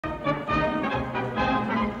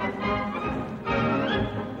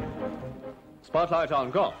Spotlight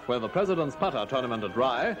on golf with the President's Putter Tournament at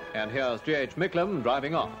Rye, and here's G.H. Micklem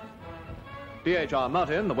driving off. D.H.R.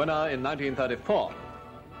 Martin, the winner in 1934.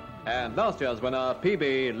 And last year's winner,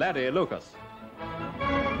 P.B. Laddie Lucas.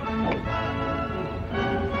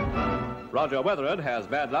 Roger Wethered has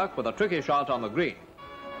bad luck with a tricky shot on the green.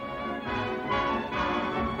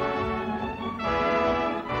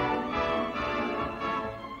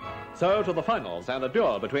 So to the finals and a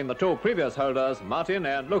duel between the two previous holders, Martin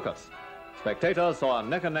and Lucas. Spectators saw a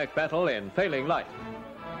neck-and-neck battle in failing light.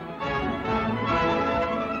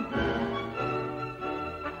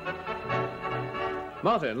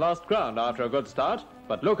 Martin lost ground after a good start,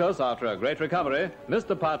 but Lucas, after a great recovery, missed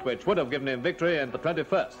a putt which would have given him victory in the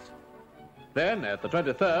 21st. Then, at the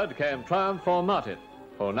 23rd, came triumph for Martin,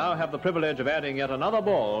 who will now have the privilege of adding yet another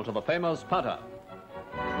ball to the famous putter.